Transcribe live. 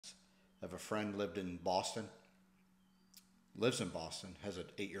I have a friend lived in Boston, lives in Boston, has an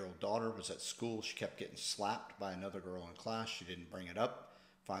 8-year-old daughter, was at school. She kept getting slapped by another girl in class. She didn't bring it up.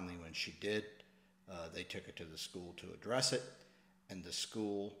 Finally, when she did, they took it to the school to address it, and the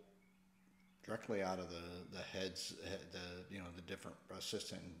school, directly out of the heads, the different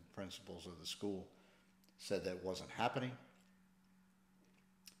assistant principals of the school, said that wasn't happening.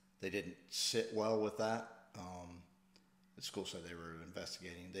 They didn't sit well with that. The school said they were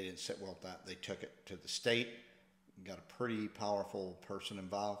investigating. They didn't sit well with that. They took it to the state, got a pretty powerful person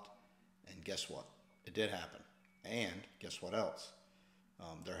involved, and guess what? It did happen. And guess what else?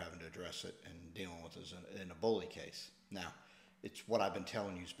 They're having to address it and dealing with it in a bully case. Now, it's what I've been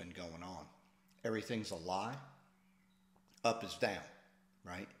telling you has been going on. Everything's a lie. Up is down,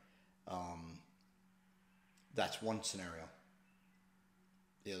 right? That's one scenario.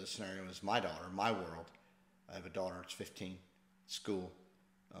 The other scenario is my daughter, my world. I have a daughter that's 15, school,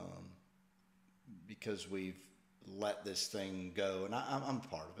 because we've let this thing go, and I'm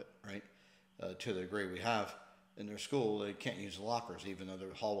part of it, right? To the degree we have in their school, they can't use the lockers, even though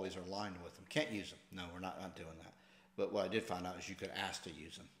their hallways are lined with them. Can't use them. No, we're not doing that. But what I did find out is you could ask to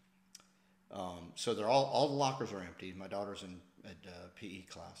use them. So they're all the lockers are empty. My daughter's in PE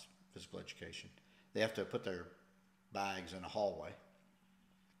class, physical education. They have to put their bags in a hallway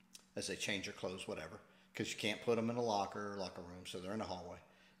as they change their clothes, whatever, because you can't put them in a locker room, so they're in a hallway.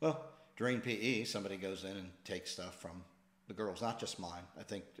 Well, during PE, somebody goes in and takes stuff from the girls, not just mine. I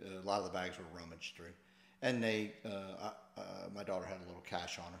think a lot of the bags were rummaged through, and my daughter had a little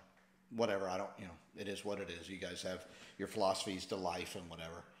cash on her. Whatever, I don't, it is what it is. You guys have your philosophies to life and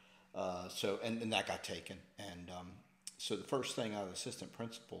whatever. And that got taken, and so the first thing out of the assistant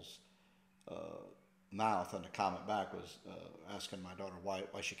principal's mouth on the comment back was asking my daughter why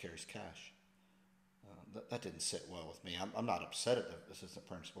she carries cash. That didn't sit well with me. I'm not upset at the assistant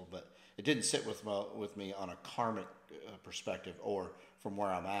principal, but it didn't sit with me on a karmic perspective, or from where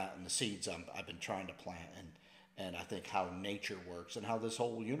I'm at and the seeds I've been trying to plant, and I think how nature works and how this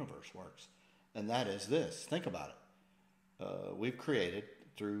whole universe works. And that is this. Think about it. We've created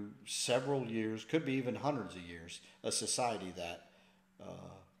through several years, could be even hundreds of years, a society that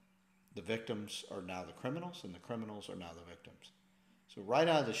the victims are now the criminals and the criminals are now the victims. So right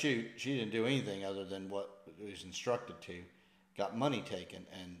out of the chute, she didn't do anything other than what she was instructed to, got money taken,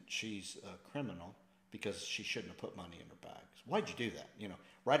 and she's a criminal because she shouldn't have put money in her bags. Why'd you do that?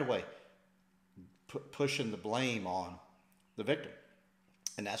 Right away, pushing the blame on the victim.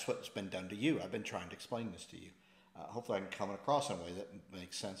 And that's what's been done to you. I've been trying to explain this to you. Hopefully I can come across in a way that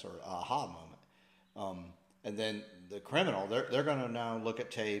makes sense, or an aha moment. And then the criminal, they're going to now look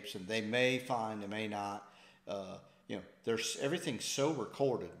at tapes, and they may find, they may not. There's everything's so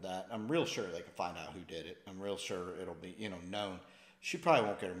recorded that I'm real sure they can find out who did it. I'm real sure it'll be known. She probably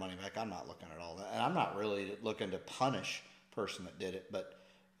won't get her money back. I'm not looking at all that, and I'm not really looking to punish the person that did it. But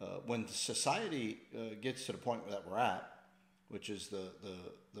when society gets to the point that we're at, which is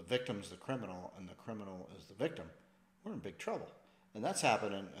the victim's the criminal and the criminal is the victim, we're in big trouble. And that's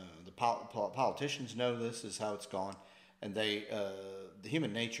happening. The politicians know this is how it's gone, and the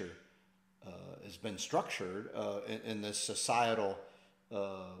human nature has been structured in this societal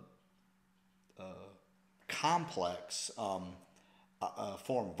complex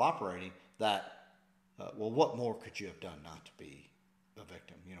form of operating that, what more could you have done not to be a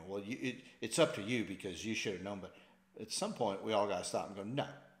victim? It's up to you because you should have known, but at some point we all got to stop and go, no,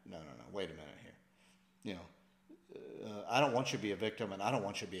 wait a minute here. I don't want you to be a victim, and I don't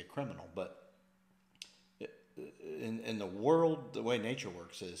want you to be a criminal, but in the world, the way nature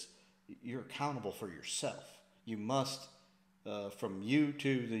works is you're accountable for yourself. You must, from you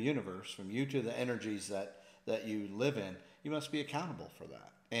to the universe, from you to the energies that you live in, you must be accountable for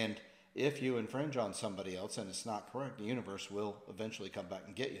that. And if you infringe on somebody else and it's not correct, the universe will eventually come back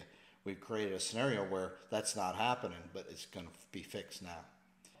and get you. We've created a scenario where that's not happening, but it's going to be fixed now.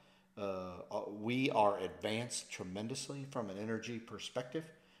 We are advanced tremendously from an energy perspective.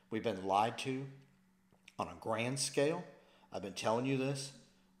 We've been lied to on a grand scale. I've been telling you this.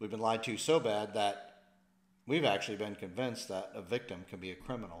 We've been lied to so bad that we've actually been convinced that a victim can be a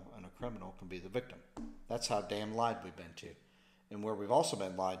criminal and a criminal can be the victim. That's how damn lied we've been to. And where we've also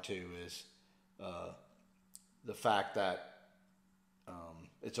been lied to is the fact that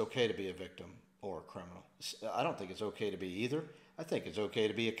it's okay to be a victim or a criminal. I don't think it's okay to be either. I think it's okay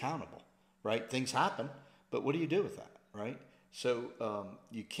to be accountable, right? Things happen, but what do you do with that, right? So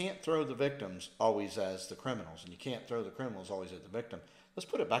you can't throw the victims always as the criminals, and you can't throw the criminals always at the victim. Let's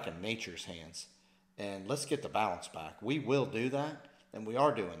put it back in nature's hands, and let's get the balance back. We will do that, and we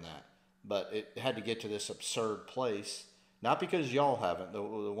are doing that, but it had to get to this absurd place Not because y'all haven't, the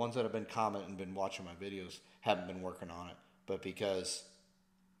ones that have been commenting and been watching my videos haven't been working on it, but because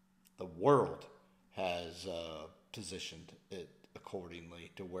the world has positioned it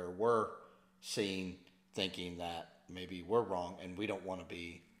accordingly to where we're seeing, thinking that maybe we're wrong and we don't want to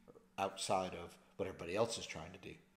be outside of what everybody else is trying to do.